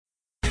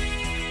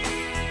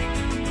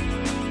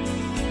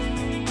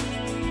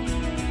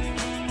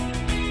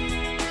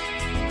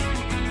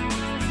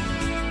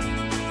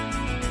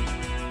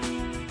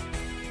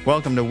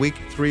Welcome to week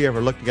 3 of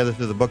our look together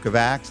through the book of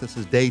Acts. This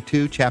is day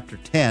 2, chapter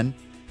 10.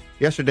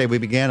 Yesterday we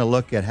began to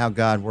look at how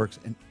God works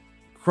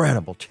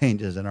incredible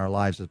changes in our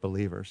lives as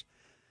believers.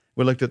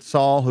 We looked at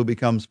Saul, who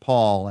becomes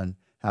Paul, and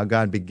how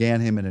God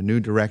began him in a new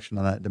direction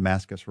on that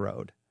Damascus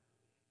road.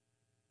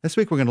 This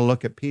week we're going to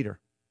look at Peter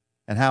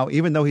and how,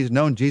 even though he's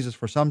known Jesus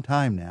for some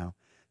time now,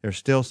 there's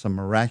still some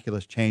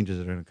miraculous changes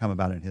that are going to come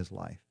about in his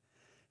life.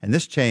 And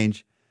this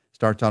change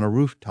starts on a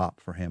rooftop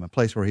for him, a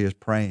place where he is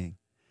praying.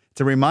 It's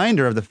a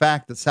reminder of the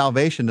fact that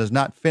salvation does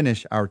not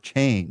finish our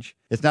change.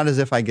 It's not as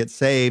if I get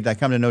saved, I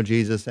come to know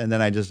Jesus, and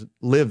then I just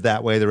live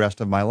that way the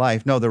rest of my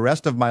life. No, the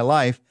rest of my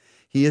life,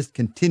 he is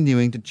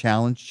continuing to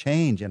challenge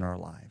change in our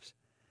lives.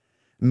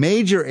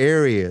 Major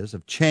areas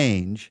of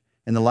change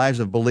in the lives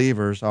of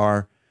believers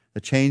are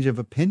the change of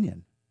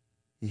opinion.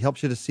 He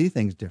helps you to see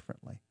things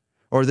differently.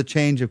 Or the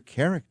change of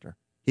character.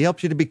 He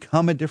helps you to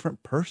become a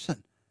different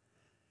person.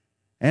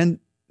 And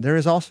there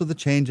is also the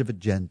change of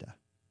agenda.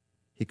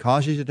 He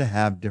causes you to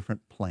have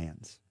different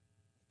plans.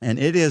 And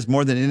it is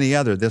more than any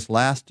other, this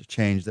last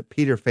change that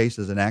Peter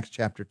faces in Acts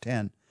chapter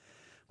 10.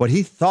 What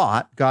he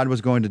thought God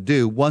was going to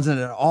do wasn't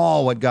at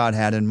all what God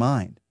had in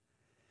mind.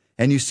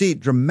 And you see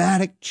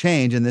dramatic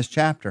change in this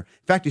chapter.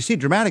 In fact, you see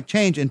dramatic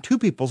change in two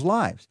people's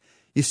lives.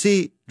 You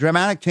see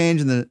dramatic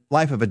change in the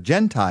life of a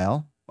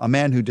Gentile, a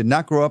man who did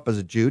not grow up as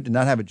a Jew, did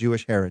not have a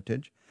Jewish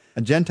heritage,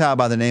 a Gentile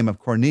by the name of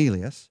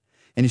Cornelius.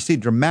 And you see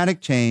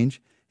dramatic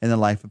change in the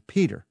life of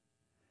Peter.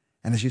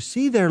 And as you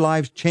see their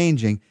lives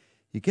changing,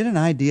 you get an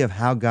idea of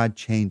how God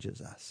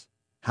changes us.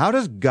 How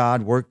does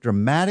God work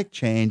dramatic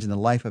change in the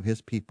life of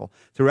his people?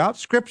 Throughout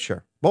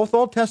Scripture, both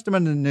Old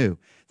Testament and New,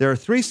 there are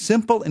 3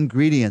 simple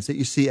ingredients that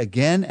you see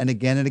again and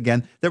again and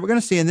again that we're going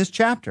to see in this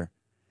chapter.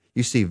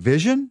 You see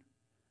vision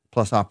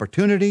plus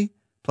opportunity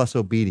plus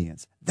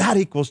obedience. That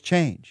equals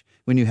change.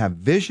 When you have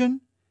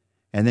vision,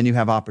 and then you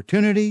have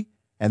opportunity,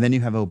 and then you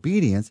have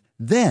obedience,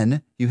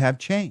 then you have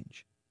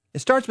change. It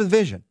starts with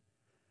vision.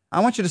 I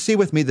want you to see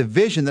with me the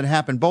vision that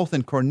happened both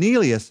in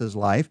Cornelius'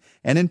 life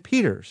and in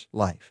Peter's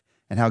life,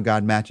 and how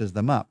God matches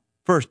them up.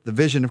 First, the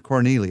vision of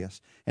Cornelius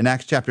in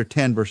Acts chapter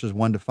 10, verses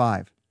 1 to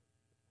 5.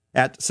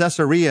 At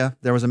Caesarea,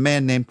 there was a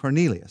man named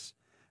Cornelius,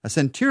 a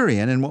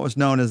centurion in what was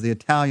known as the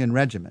Italian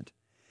regiment.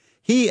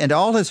 He and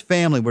all his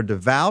family were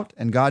devout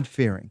and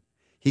God-fearing.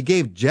 He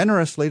gave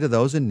generously to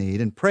those in need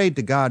and prayed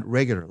to God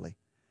regularly.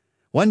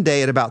 One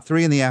day at about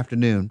 3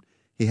 p.m,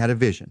 he had a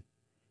vision.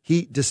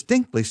 He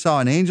distinctly saw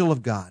an angel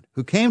of God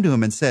who came to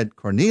him and said,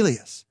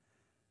 "Cornelius."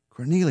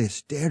 Cornelius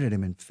stared at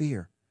him in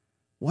fear.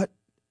 "What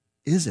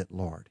is it,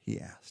 Lord?" he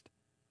asked.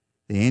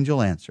 The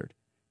angel answered,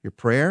 "Your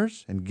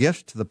prayers and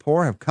gifts to the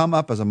poor have come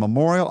up as a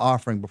memorial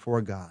offering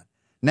before God.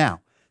 Now,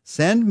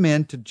 send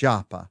men to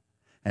Joppa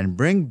and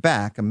bring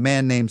back a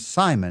man named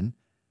Simon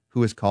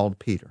who is called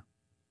Peter."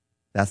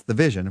 That's the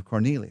vision of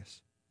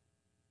Cornelius.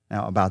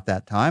 Now, about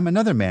that time,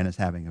 another man is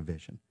having a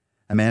vision,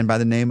 a man by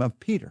the name of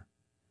Peter.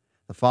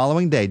 The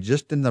following day,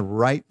 just in the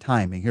right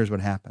timing, here's what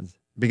happens,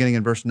 beginning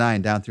in verse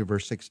 9 down through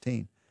verse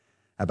 16.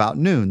 About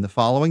noon the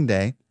following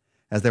day,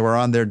 as they were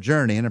on their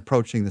journey and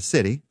approaching the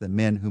city, the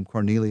men whom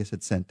Cornelius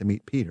had sent to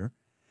meet Peter,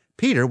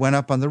 Peter went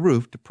up on the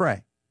roof to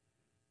pray.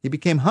 He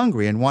became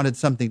hungry and wanted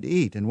something to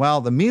eat, and while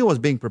the meal was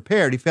being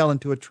prepared, he fell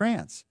into a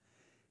trance.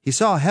 He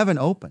saw heaven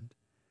opened,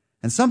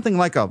 and something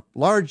like a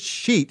large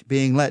sheet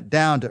being let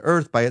down to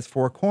earth by its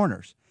 4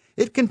 corners.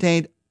 It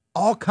contained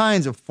all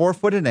kinds of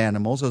 4-footed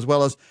animals, as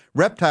well as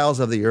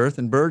reptiles of the earth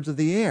and birds of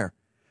the air.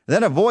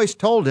 Then a voice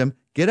told him,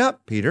 "Get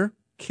up, Peter,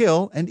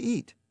 kill and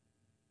eat."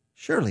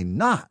 "Surely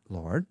not,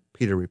 Lord,"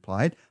 Peter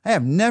replied. "I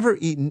have never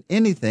eaten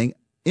anything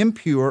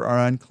impure or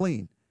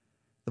unclean."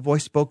 The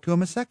voice spoke to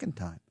him a second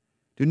time.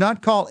 "Do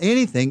not call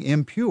anything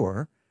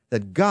impure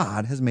that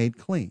God has made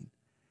clean."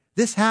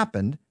 This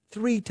happened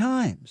 3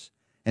 times,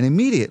 and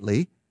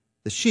immediately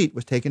the sheet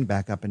was taken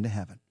back up into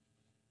heaven.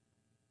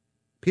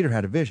 Peter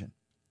had a vision.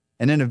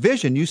 And in a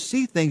vision, you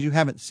see things you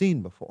haven't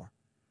seen before.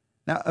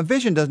 Now, a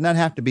vision does not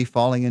have to be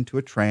falling into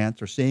a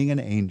trance or seeing an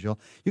angel.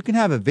 You can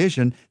have a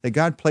vision that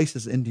God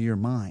places into your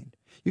mind.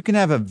 You can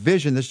have a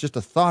vision that's just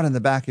a thought in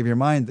the back of your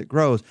mind that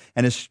grows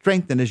and is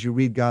strengthened as you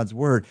read God's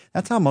Word.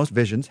 That's how most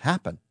visions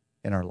happen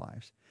in our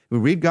lives. We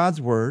read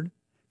God's Word.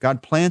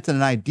 God plants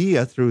an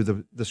idea through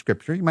the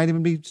Scripture. You might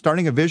even be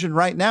starting a vision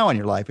right now in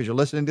your life as you're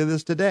listening to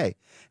this today.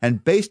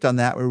 And based on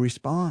that, we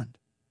respond.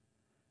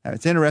 Now,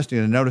 it's interesting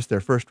to notice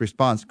their first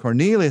response.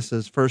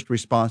 Cornelius' first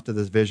response to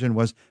this vision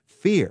was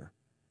fear.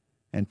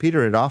 And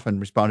Peter had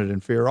often responded in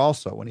fear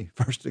also when he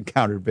first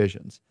encountered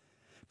visions.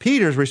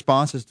 Peter's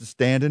response is to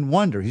stand in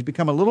wonder. He's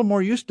become a little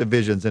more used to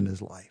visions in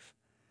his life.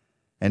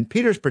 And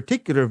Peter's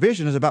particular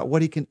vision is about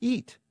what he can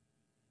eat.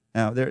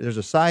 Now, there's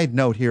a side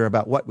note here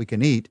about what we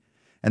can eat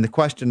and the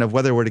question of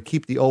whether we're to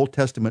keep the Old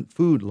Testament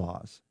food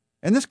laws.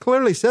 And this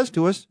clearly says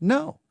to us,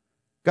 no.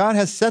 God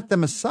has set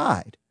them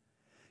aside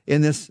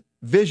in this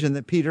vision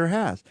that Peter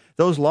has.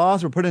 Those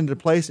laws were put into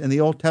place in the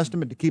Old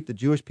Testament to keep the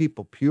Jewish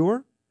people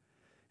pure.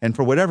 And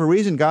for whatever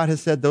reason, God has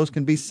said those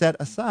can be set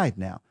aside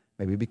now.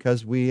 Maybe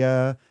because we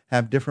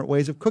have different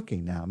ways of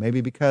cooking now.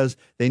 Maybe because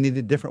they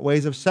needed different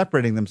ways of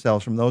separating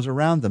themselves from those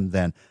around them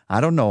then.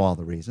 I don't know all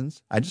the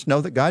reasons. I just know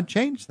that God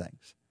changed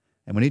things.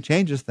 And when he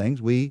changes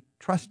things, we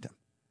trust him.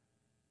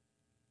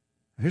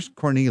 Here's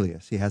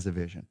Cornelius. He has a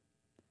vision.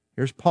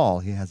 Here's Paul.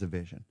 He has a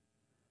vision.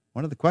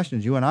 One of the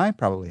questions you and I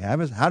probably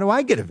have is, how do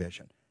I get a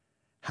vision?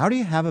 How do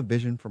you have a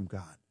vision from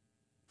God?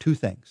 Two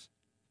things.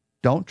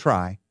 Don't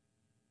try,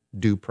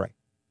 do pray.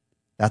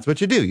 That's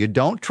what you do. You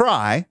don't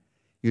try,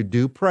 you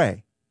do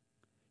pray.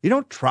 You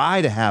don't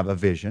try to have a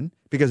vision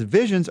because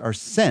visions are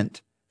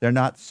sent, they're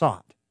not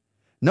sought.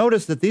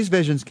 Notice that these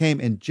visions came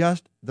in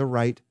just the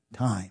right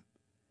time.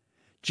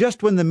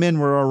 Just when the men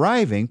were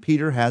arriving,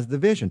 Peter has the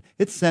vision.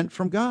 It's sent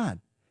from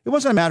God. It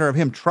wasn't a matter of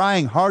him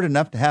trying hard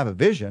enough to have a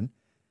vision.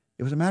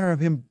 It was a matter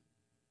of him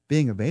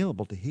being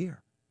available to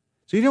hear.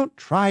 So you don't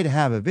try to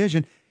have a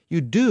vision,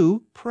 you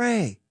do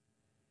pray.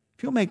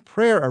 If you'll make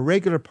prayer a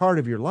regular part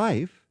of your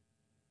life,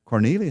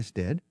 Cornelius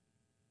did,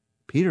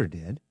 Peter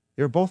did,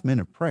 they were both men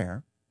of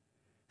prayer,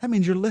 that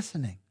means you're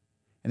listening.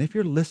 And if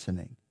you're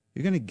listening,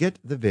 you're going to get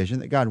the vision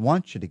that God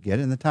wants you to get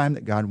in the time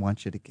that God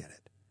wants you to get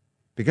it.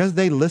 Because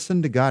they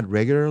listened to God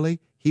regularly,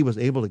 he was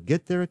able to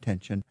get their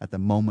attention at the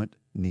moment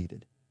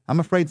needed. I'm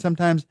afraid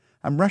sometimes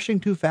I'm rushing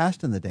too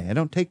fast in the day. I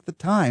don't take the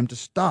time to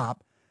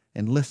stop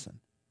and listen.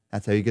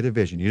 That's how you get a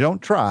vision. You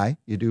don't try,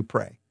 you do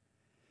pray.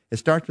 It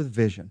starts with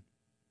vision.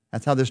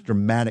 That's how this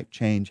dramatic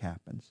change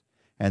happens.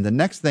 And the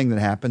next thing that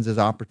happens is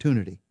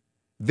opportunity.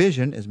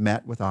 Vision is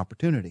met with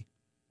opportunity.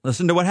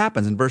 Listen to what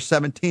happens in verse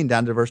 17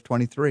 down to verse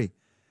 23.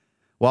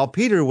 While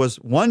Peter was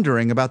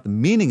wondering about the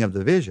meaning of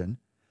the vision,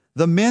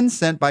 the men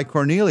sent by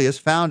Cornelius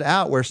found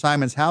out where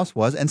Simon's house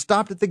was and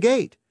stopped at the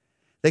gate.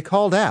 They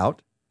called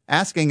out,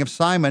 asking if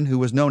Simon, who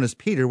was known as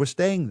Peter, was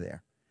staying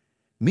there.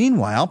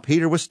 Meanwhile,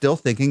 Peter was still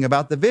thinking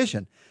about the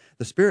vision.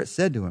 The Spirit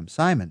said to him,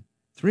 Simon,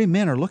 3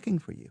 men are looking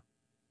for you.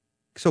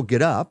 So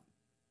get up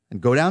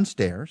and go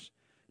downstairs.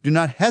 Do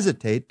not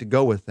hesitate to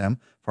go with them,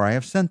 for I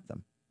have sent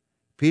them.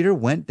 Peter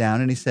went down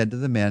and he said to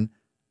the men,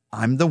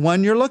 I'm the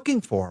one you're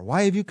looking for.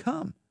 Why have you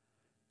come?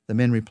 The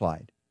men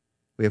replied,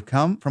 we have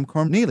come from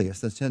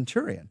Cornelius, the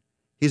centurion.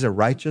 He's a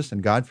righteous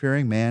and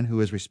God-fearing man who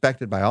is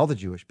respected by all the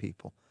Jewish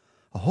people.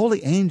 A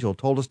holy angel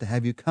told us to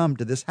have you come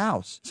to this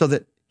house so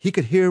that he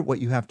could hear what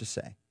you have to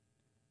say.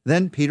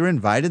 Then Peter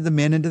invited the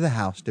men into the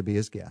house to be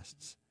his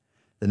guests.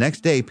 The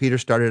next day, Peter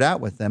started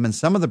out with them, and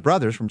some of the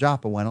brothers from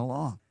Joppa went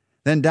along.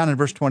 Then down in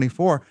verse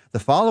 24, the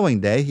following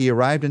day, he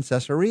arrived in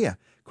Caesarea.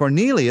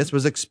 Cornelius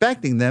was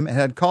expecting them and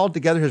had called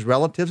together his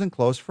relatives and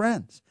close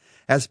friends.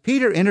 As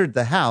Peter entered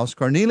the house,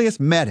 Cornelius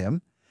met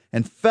him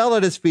and fell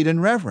at his feet in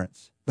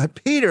reverence.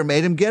 But Peter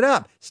made him get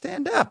up.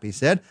 Stand up, he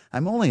said.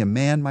 I'm only a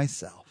man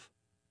myself.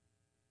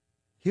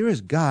 Here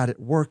is God at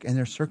work in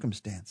their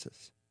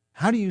circumstances.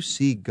 How do you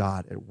see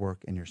God at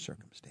work in your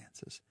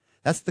circumstances?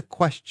 That's the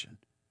question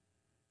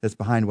that's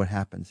behind what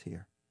happens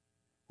here.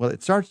 Well,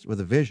 it starts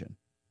with a vision.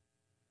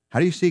 How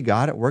do you see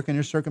God at work in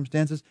your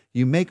circumstances?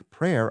 You make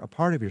prayer a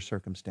part of your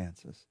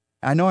circumstances.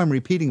 I know I'm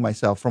repeating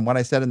myself from what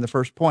I said in the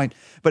first point,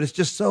 but it's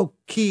just so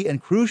key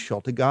and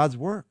crucial to God's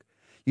work.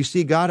 You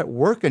see God at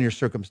work in your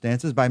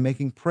circumstances by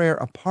making prayer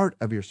a part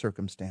of your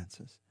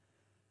circumstances.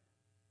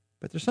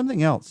 But there's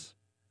something else.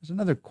 There's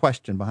another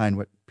question behind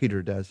what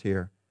Peter does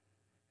here.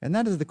 And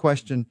that is the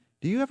question,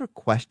 do you ever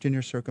question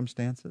your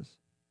circumstances?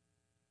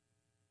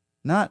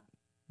 Not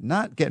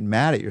get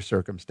mad at your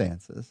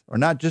circumstances, or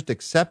not just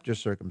accept your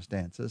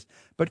circumstances,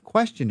 but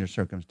question your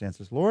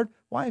circumstances. Lord,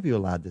 why have you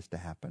allowed this to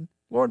happen?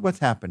 Lord, what's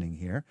happening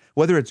here?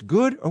 Whether it's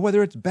good or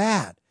whether it's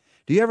bad.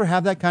 Do you ever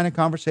have that kind of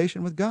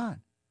conversation with God?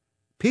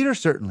 Peter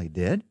certainly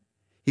did.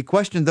 He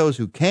questioned those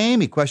who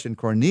came. He questioned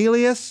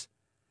Cornelius.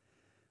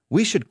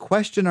 We should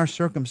question our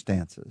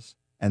circumstances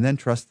and then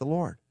trust the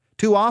Lord.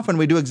 Too often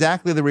we do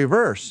exactly the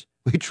reverse.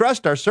 We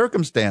trust our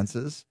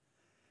circumstances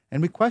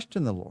and we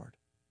question the Lord.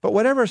 But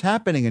whatever is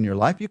happening in your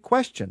life, you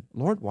question,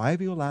 Lord, why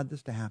have you allowed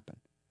this to happen?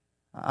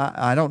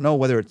 I don't know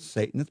whether it's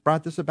Satan that's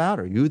brought this about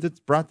or you that's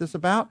brought this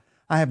about.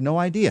 I have no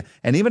idea.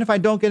 And even if I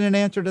don't get an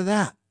answer to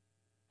that,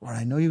 Lord,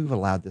 I know you've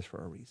allowed this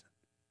for a reason.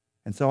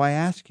 And so I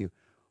ask you,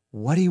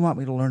 what do you want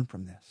me to learn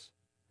from this?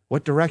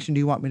 What direction do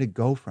you want me to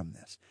go from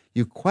this?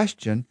 You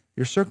question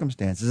your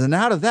circumstances, and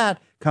out of that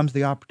comes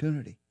the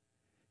opportunity.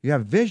 You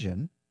have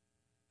vision.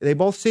 They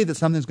both see that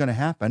something's going to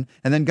happen,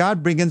 and then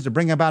God begins to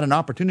bring about an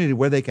opportunity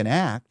where they can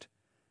act.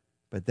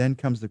 But then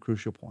comes the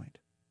crucial point.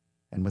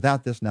 And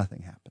without this,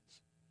 nothing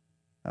happens.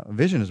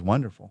 Vision is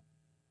wonderful.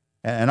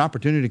 An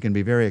opportunity can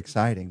be very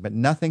exciting, but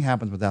nothing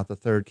happens without the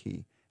third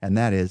key, and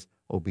that is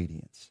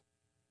obedience.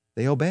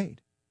 They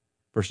obeyed.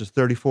 Verses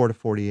 34 to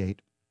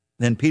 48.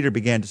 Then Peter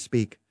began to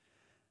speak.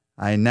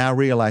 I now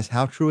realize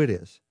how true it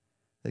is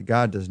that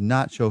God does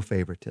not show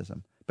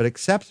favoritism, but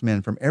accepts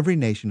men from every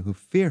nation who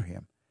fear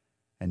him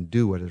and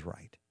do what is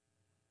right.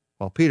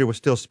 While Peter was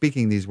still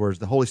speaking these words,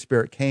 the Holy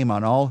Spirit came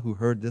on all who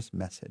heard this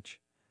message.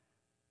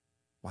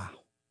 Wow.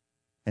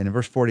 And in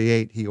verse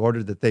 48, he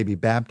ordered that they be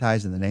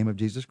baptized in the name of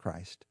Jesus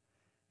Christ.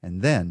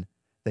 And then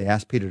they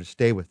asked Peter to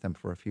stay with them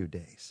for a few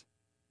days.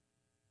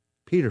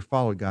 Peter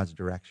followed God's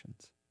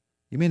directions.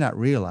 You may not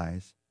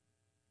realize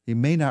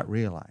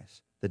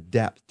the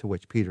depth to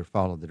which Peter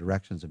followed the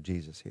directions of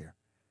Jesus here.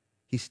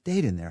 He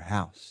stayed in their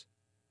house.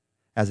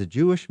 As a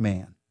Jewish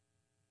man,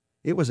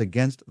 it was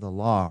against the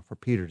law for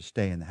Peter to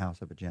stay in the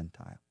house of a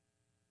Gentile.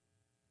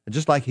 And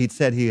just like he'd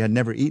said he had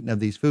never eaten of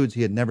these foods,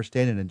 he had never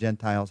stayed in a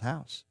Gentile's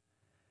house.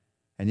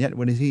 And yet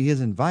when he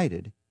is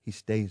invited, he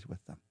stays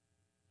with them.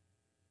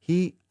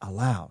 He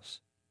allows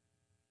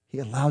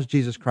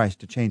Jesus Christ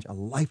to change a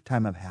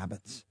lifetime of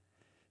habits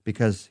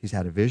because he's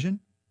had a vision,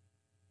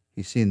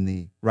 he's seen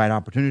the right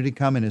opportunity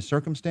come in his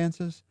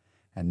circumstances,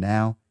 and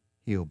now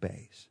he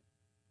obeys.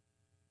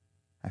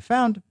 I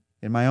found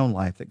in my own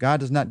life that God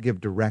does not give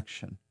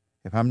direction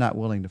if I'm not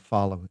willing to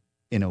follow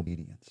in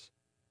obedience.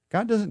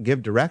 God doesn't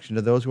give direction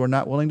to those who are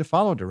not willing to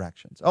follow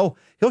directions. Oh,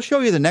 he'll show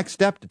you the next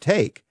step to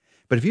take,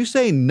 but if you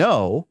say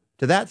no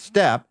to that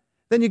step,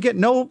 then you get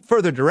no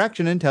further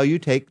direction until you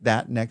take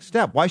that next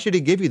step. Why should he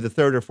give you the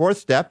third or fourth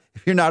step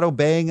if you're not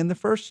obeying in the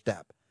first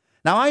step?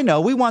 Now, I know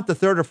we want the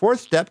third or fourth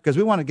step because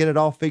we want to get it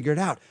all figured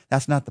out.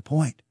 That's not the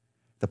point.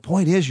 The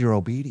point is your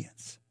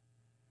obedience.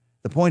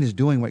 The point is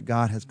doing what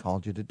God has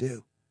called you to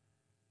do.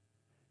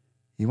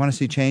 You want to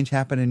see change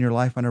happen in your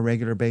life on a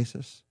regular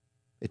basis?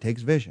 It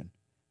takes vision,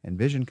 and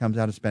vision comes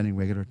out of spending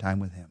regular time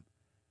with him.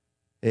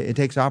 It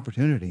takes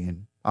opportunity,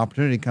 and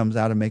opportunity comes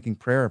out of making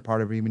prayer a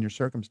part of even your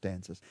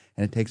circumstances,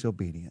 and it takes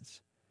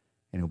obedience.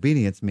 And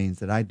obedience means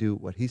that I do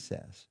what he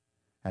says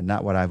and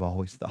not what I've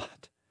always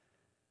thought.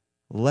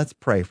 Let's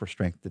pray for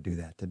strength to do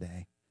that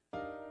today.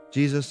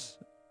 Jesus,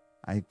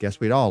 I guess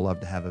we'd all love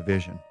to have a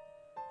vision,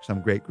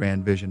 some great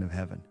grand vision of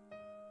heaven.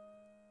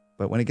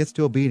 But when it gets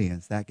to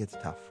obedience, that gets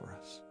tough for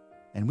us.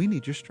 And we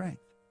need your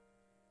strength.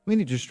 We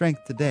need your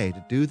strength today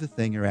to do the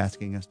thing you're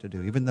asking us to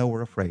do, even though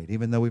we're afraid,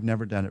 even though we've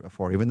never done it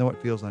before, even though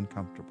it feels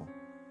uncomfortable.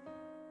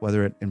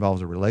 Whether it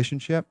involves a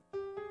relationship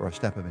or a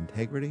step of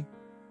integrity,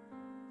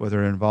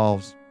 whether it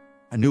involves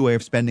a new way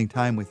of spending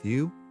time with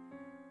you,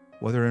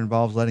 whether it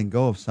involves letting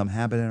go of some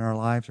habit in our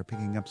lives or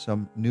picking up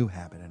some new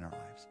habit in our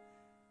lives.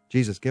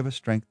 Jesus, give us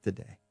strength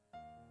today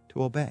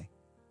to obey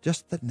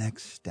just the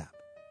next step.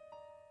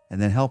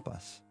 And then help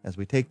us as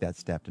we take that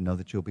step to know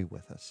that you'll be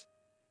with us.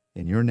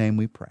 In your name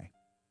we pray.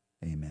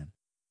 Amen.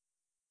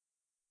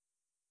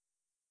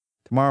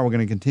 Tomorrow we're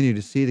going to continue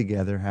to see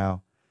together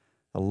how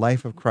the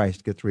life of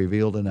Christ gets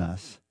revealed in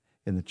us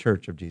in the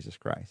Church of Jesus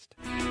Christ.